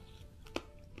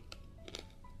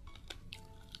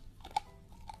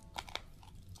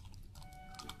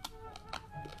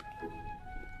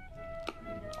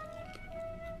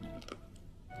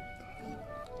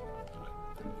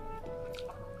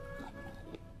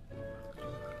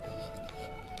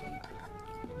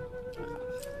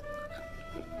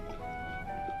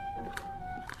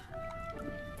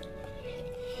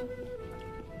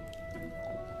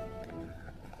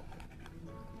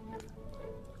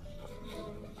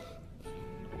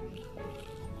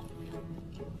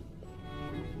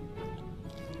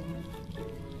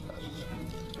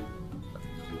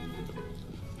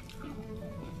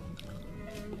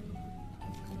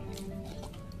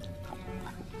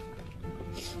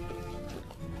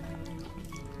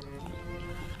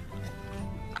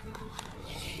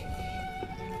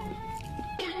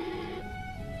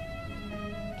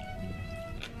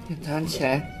早上起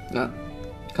来，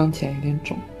刚起来有点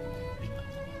肿，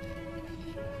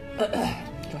主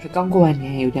要是刚过完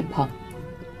年有点胖，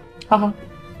哈哈。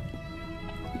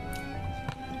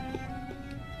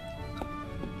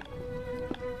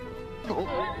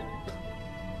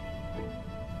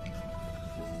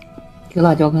这个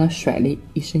辣椒刚才甩了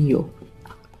一身油。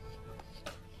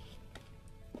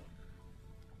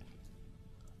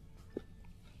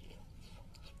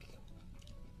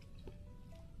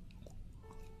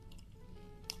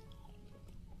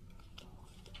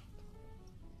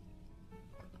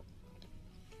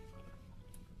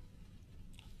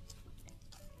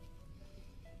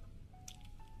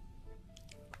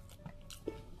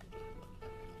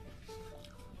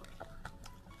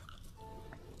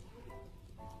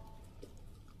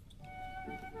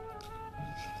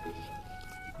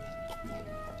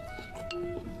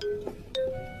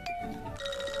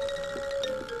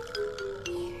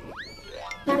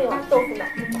家里有豆腐脑，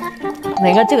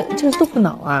哪个？这个是豆腐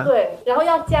脑啊？对，然后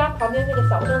要加旁边那个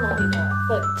小蒸笼里的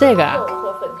粉，这个啊豆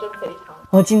和粉蒸肥肠。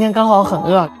我今天刚好很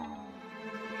饿。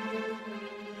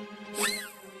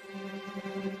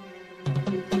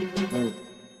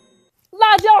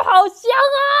辣椒好香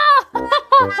啊！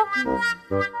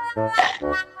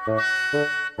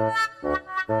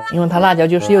因为它辣椒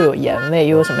就是又有盐味，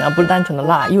又有什么样，不是单纯的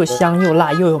辣，又香又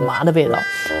辣又有麻的味道，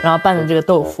然后拌着这个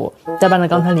豆腐，再拌着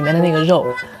刚才里面的那个肉，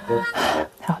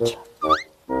太好吃了。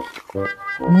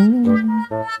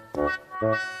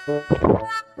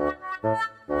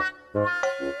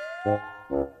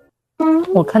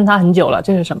我看它很久了，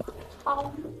这是什么？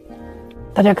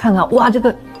大家看看，哇，这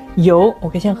个油，我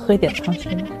可以先喝一点汤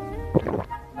先吗？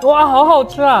哇，好好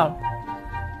吃啊！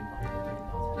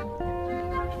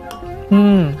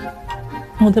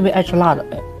我特别爱吃辣的，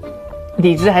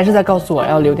理智还是在告诉我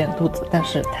要留点肚子，但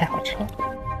是太好吃了。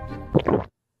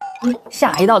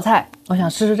下一道菜，我想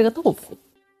试试这个豆腐。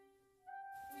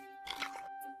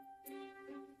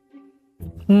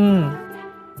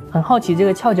很好奇这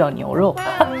个翘脚牛肉。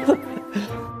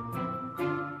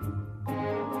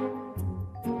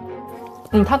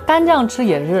它干这样吃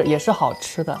也是好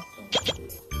吃的。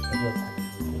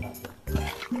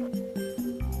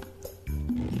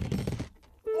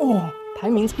排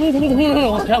名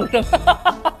往上升。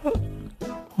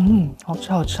好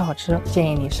吃好吃好吃，建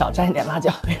议你少蘸一点辣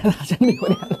椒，因为它真的有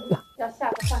点辣。要下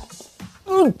个饭。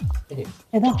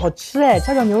它好吃哎，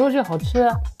跷脚牛肉这个好吃。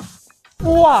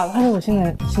哇，它是我现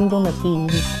在心中的第一。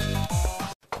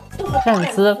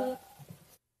鳝丝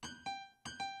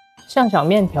像小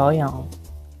面条一样。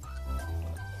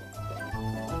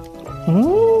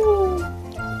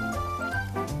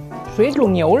水煮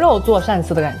牛肉做鳝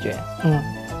丝的感觉。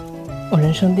我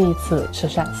人生第一次吃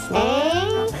鳝丝，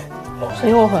是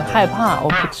因为我很害怕，我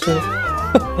不吃。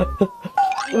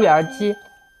芋儿鸡，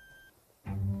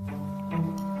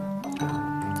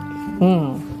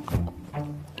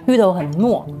芋头很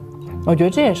糯，我觉得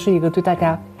这也是一个对大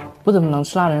家不怎么能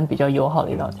吃辣的人比较友好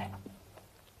的一道菜，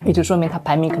也就说明它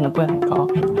排名可能不会很高，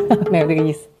没有这个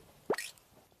意思。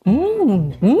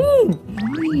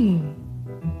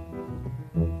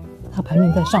它排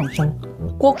名在上升。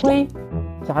锅盔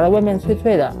炸的外面脆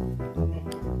脆的，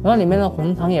然后里面的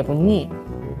红糖也不腻，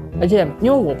而且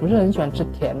因为我不是很喜欢吃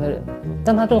甜的人，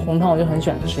但它这个红糖我就很喜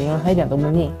欢吃，因为它一点都不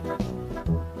腻。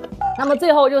那么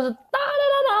最后就是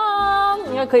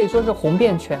应该可以说是红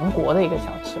遍全国的一个小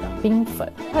吃了，冰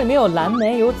粉。它里面有蓝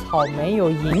莓，有草莓，有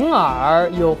银耳，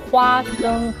有花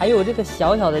生，还有这个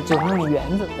小小的酒酿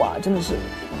圆子，哇，真的是，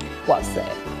哇塞！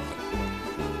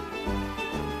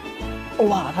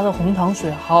哇，它的红糖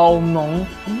水好浓。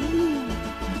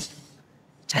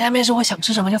炸酱面是我想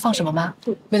吃什么就放什么吗？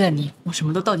为了你，我什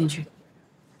么都倒进去。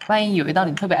万一有一道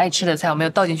你特别爱吃的菜我没有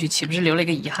倒进去，岂不是留了一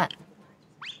个遗憾？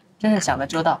真是想得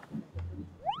周到，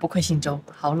不愧姓周，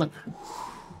好冷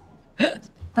啊！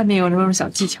拌面有什么小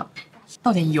技巧？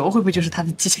倒点油会不会就是它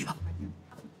的技巧？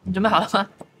你准备好了吗？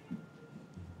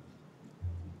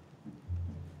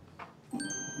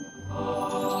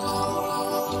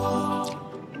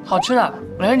好吃的，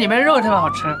我觉得里面肉特别好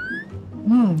吃。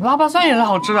腊八蒜也是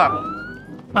好吃的，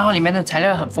然后里面的材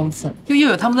料很丰富，又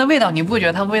有他们的味道，你不会觉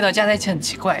得他们味道加在一起很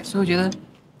奇怪，所以我觉得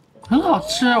很好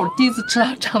吃。我第一次吃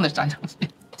到这样的炸酱面，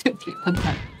就嘴喷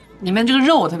喷。里面这个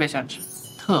肉我特别喜欢吃，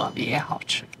特别好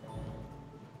吃。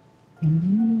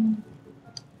你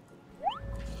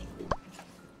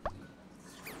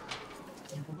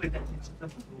不会担心吃这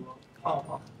么多胖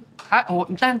吗？我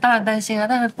当然担心啊，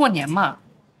但是过年嘛，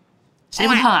谁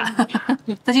不胖啊？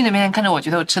在镜头面前看着我，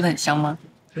觉得我吃的很香吗？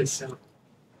很香。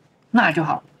那就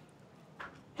好，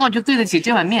那我就对得起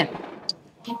这碗面。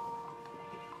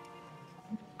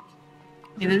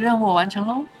你的任务完成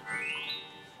喽。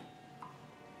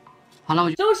好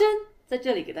了，周深在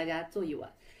这里给大家做一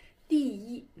碗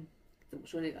怎么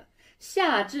说这个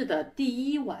夏至的第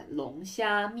一碗龙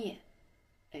虾面。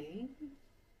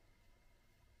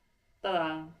当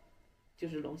然就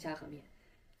是龙虾和面。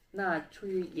那出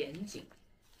于严谨，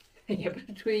也不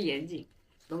是出于严谨，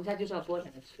龙虾就是要剥才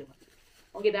能吃嘛。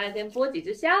我给大家先剥几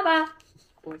只虾吧，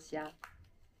剥虾。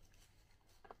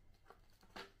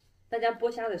大家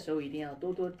剥虾的时候一定要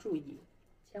多多注意，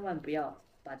千万不要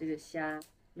把这个虾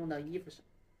弄到衣服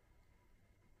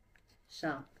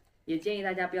上。也建议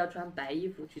大家不要穿白衣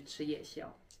服去吃夜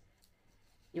宵，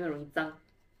因为容易脏。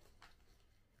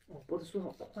剥的速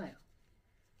好快啊！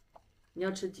你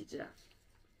要吃几只啊？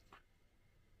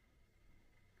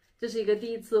这是一个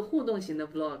第一次互动型的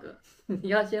vlog， 你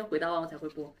要先回答完我才会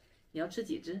播。你要吃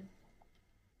几只？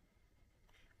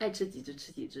爱吃几只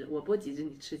吃几只，我剥几只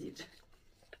你吃几只。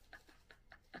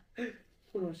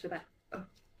互动失败。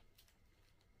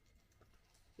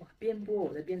哇，边剥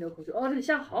我在边流口水。这个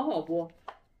虾好好剥，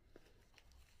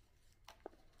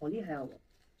好厉害啊！我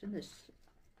真的是，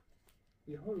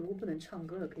以后如果不能唱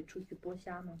歌了，可以出去剥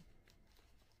虾吗？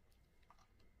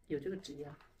有这个职业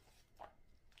啊？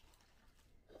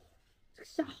这个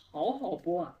虾好好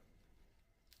剥啊！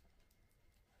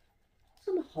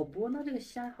这么好剥，那这个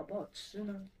虾好不好吃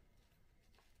呢？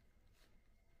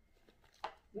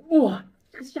哇，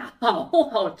这个虾好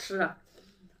好吃啊！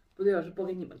不对，我是剥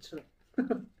给你们吃的。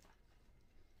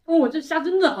哦，这虾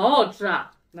真的好好吃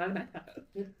啊！拿来。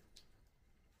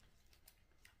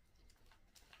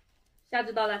夏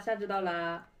至到啦，夏至到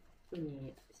啦！祝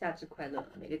你夏至快乐，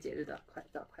每个节日的快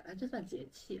乐。哎，这算节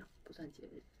气啊，不算节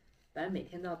日，反正每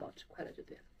天都要保持快乐就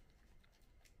对了。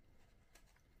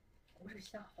哦，这个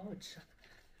虾好好吃啊！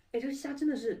哎，这个虾真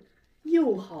的是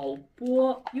又好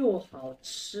剥又好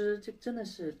吃，这真的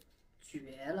是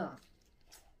绝了。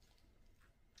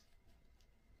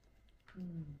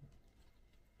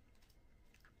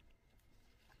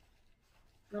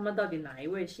那么到底哪一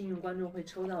位幸运观众会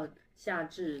抽到夏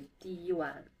至第一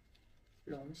碗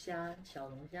小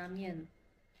龙虾面？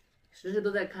时时都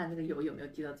在看这个油有没有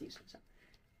滴到自己身上。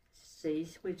谁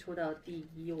会抽到第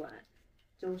一碗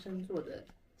周深做的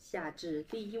夏至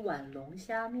第一碗龙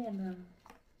虾面呢？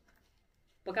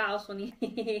不告诉你。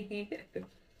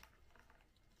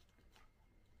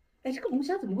哎，这个龙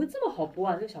虾怎么会这么好剥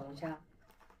啊？这个小龙虾，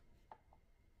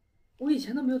我以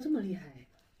前都没有这么厉害。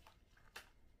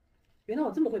原来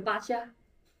我这么会扒虾。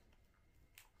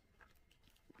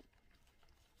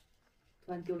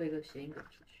突然丢了一个谐音梗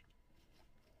出去。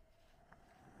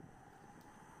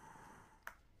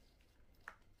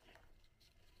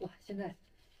哇，现在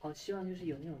好希望就是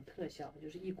有那种特效，就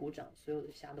是一鼓掌，所有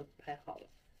的虾都拍好了。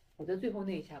我在最后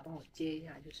那一下帮我接一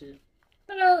下，就是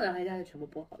当当，然后一下就全部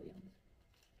剥好的样子。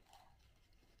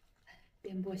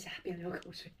边剥虾边流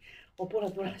口水，我剥了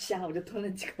多少虾，我就吞了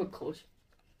几口口水。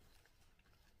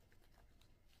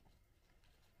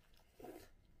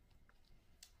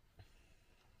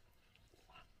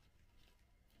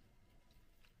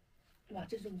哇，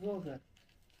这是 vlog，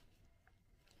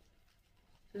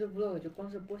 就光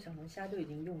是剥小龙虾就已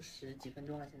经用10几分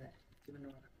钟了，现在几分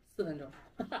钟了，4分钟，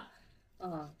哈哈，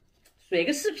啊，水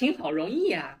个视频好容易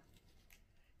呀！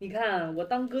你看我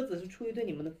当鸽子是出于对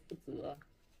你们的负责，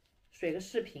水个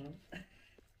视频，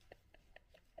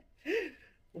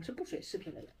我是不水视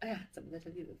频的人。哎呀，怎么在这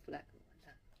立了 flag？ 完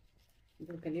蛋，你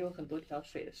肯定有很多条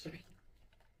水的视频。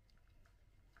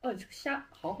哦，这个虾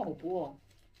好好剥哦。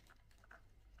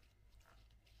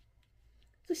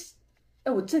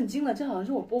哎，我震惊了，这好像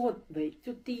是我剥过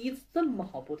就第一次这么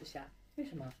好剥的虾，为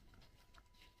什么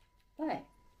 ？Why？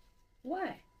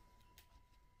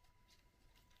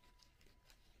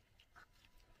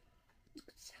 这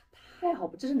个虾太好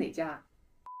剥，这是哪家？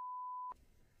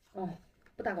哦，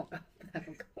不打广告。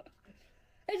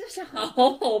哎，这虾好好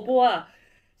剥啊！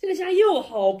这个虾又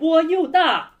好剥又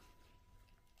大。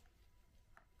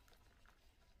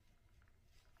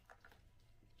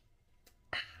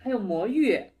还有魔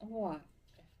芋，哇！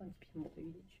放一片魔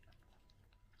芋进去。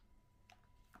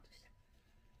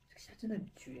这个虾真的很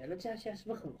绝了，这虾现在是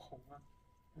不是很红啊？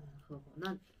很红。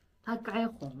那它该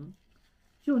红，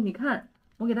就你看，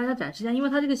我给大家展示一下，因为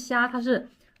它这个虾它是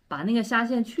把那个虾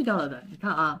线去掉了的。你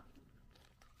看啊，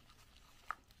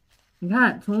你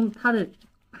看从它的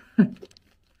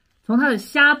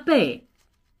虾背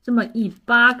这么一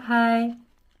扒开，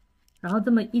然后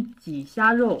这么一挤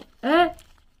虾肉，哎。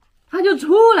它就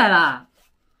出来了，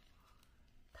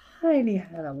太厉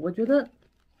害了！我觉得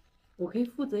我可以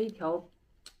负责一条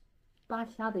扒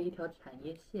虾的一条产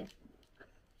业线，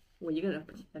我一个人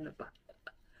不天了吧？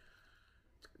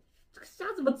这个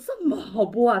虾怎么这么好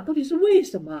剥啊？到底是为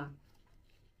什么？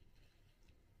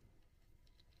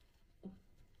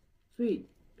所以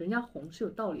人家红是有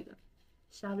道理的，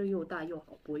虾肉又大又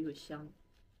好剥又香。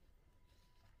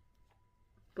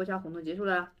剥虾活动结束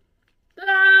了，当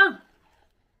当。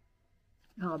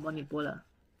然后我帮你剥了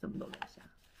这么多龙虾，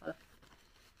好了。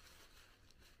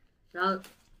然后，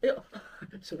哎呦，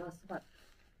手上撕坏了，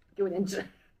给我点纸。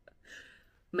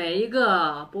每一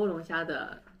个剥龙虾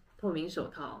的透明手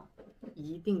套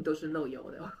一定都是漏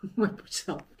油的，我也不知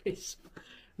道为什么，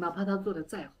哪怕它做的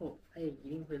再厚，它也一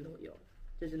定会漏油。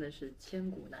这真的是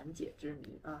千古难解之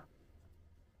谜啊！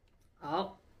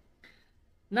好，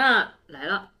那来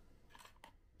了，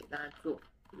给大家做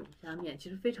龙虾面，其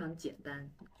实非常简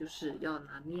单，就是要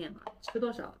拿面啊，吃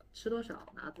多少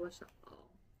拿多少。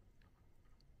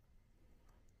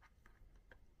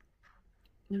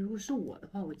那如果是我的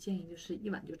话，我建议就是一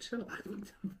碗就吃了吧。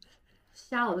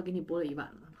虾我都给你剥了一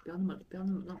碗了，不要那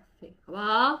么浪费，好不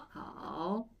好？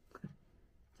好，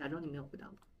假装你没有回答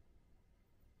我。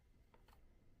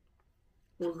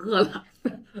我饿了。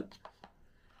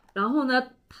然后呢，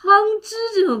汤汁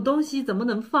这种东西怎么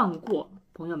能放过，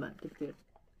朋友们，对不对？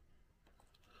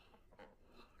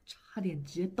差点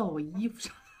直接倒我衣服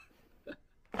上。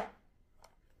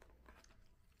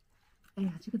哎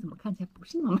呀，这个怎么看起来不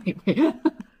是那么美味？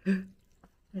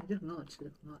哎，这很好吃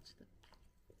的，很好吃的。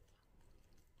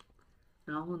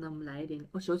然后呢，我们来一点，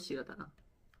我手洗了的啊，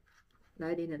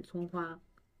来一点点葱花，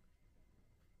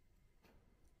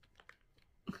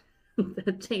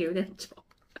这个有点丑。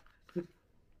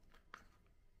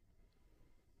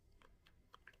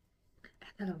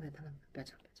哎，太浪费，太浪费，不要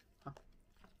这样，不要这样啊！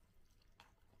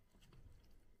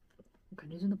我感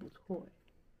觉真的不错哎。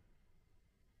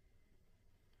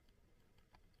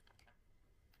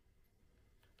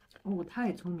哦，我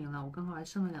太聪明了，我刚好还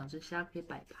剩了2只虾可以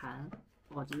摆盘。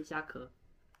哦，这是虾壳。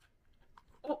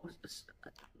哦，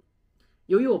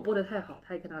由于我剥的太好，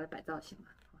它也可以拿来摆造型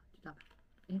嘛。好，就这样吧。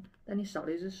哎，但你少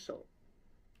了一只手，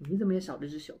你怎么也少了一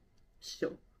只手？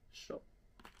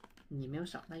你没有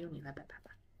少，那用你来摆盘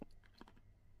吧。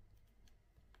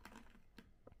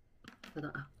等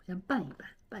等啊，我先拌一拌。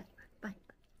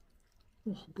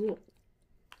哇，好多！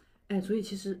哎，所以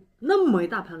其实那么一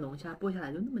大盘龙虾剥下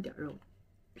来就那么点肉。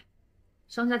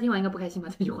商家听完应该不开心吧？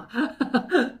这句话，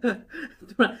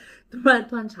突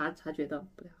然察觉到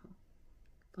不太好，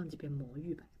放几片魔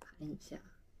芋摆盘一下。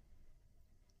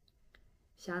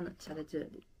虾呢？虾在这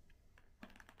里。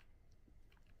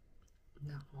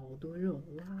那好多肉，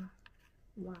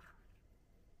哇！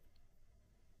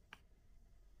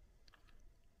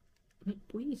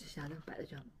不一直虾这样摆的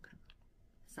这样好看，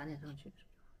撒点上去。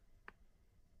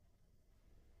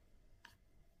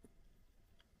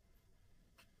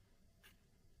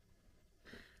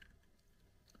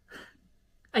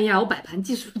哎呀，我摆盘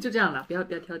技术就这样了，不要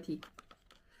挑剔。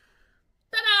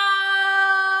当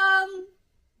当，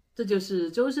这就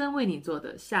是周深为你做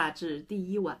的夏至第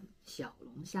1碗小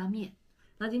龙虾面。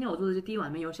那今天我做的这第1碗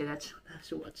面由谁来吃？当然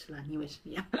是我吃了，你以为什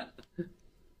么呀？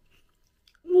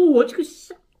哇，这个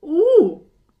虾，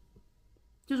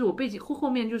就是我背景后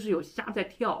面就是有虾在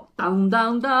跳，当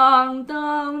当当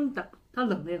当当，它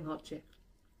冷的也很好吃。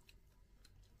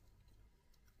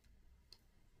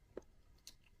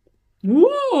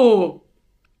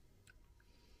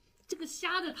这个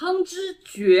虾的汤汁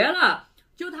绝了，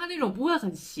就它那种不会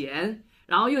很咸，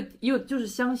然后又就是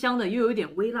香香的，又有一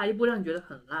点微辣，又不会让你觉得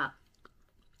很辣。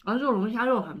然后这种龙虾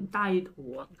肉很大一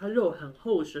坨，它肉很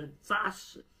厚实，很扎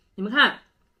实。你们看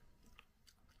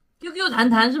 ，QQ 弹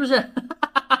弹是不是？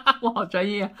我好专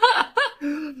业啊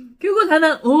！QQ 弹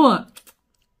弹，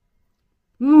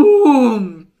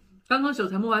刚刚手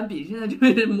才摸完笔，现在就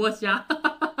开始摸虾。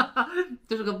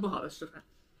这是个不好的示范，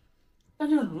但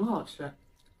这个很好吃。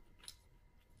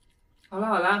好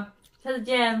了，下次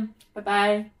见，拜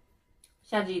拜。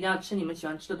下集一定要吃你们喜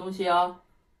欢吃的东西哦。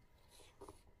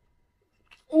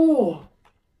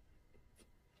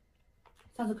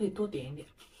下次可以多点一点，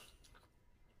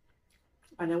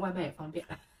反正外卖也方便。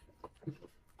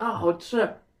啊，好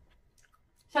吃！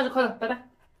下次快乐，拜拜。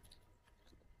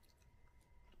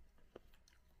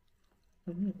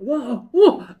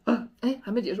哎，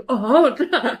还没结束哦，好好吃！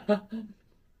好好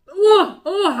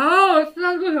吃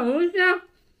啊，这个小龙虾。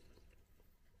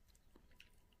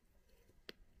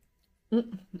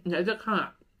你还在看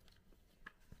啊？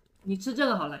你吃这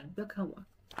个好了，你不要看我。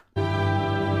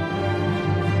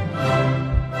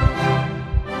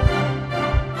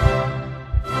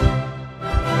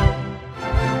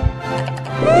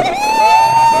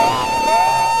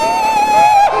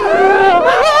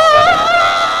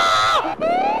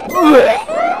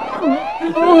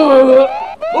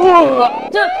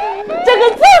这跟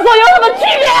厕所有什么区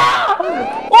别啊？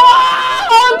哇，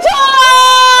好臭啊！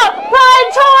太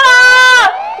臭了！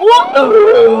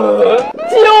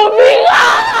救命啊！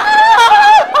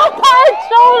太臭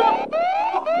了！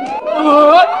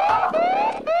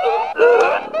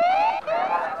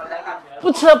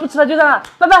不吃了，就这样了，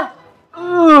拜拜。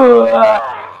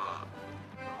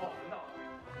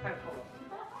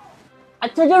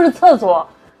这就是厕所，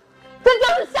这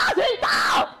就是下水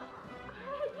道。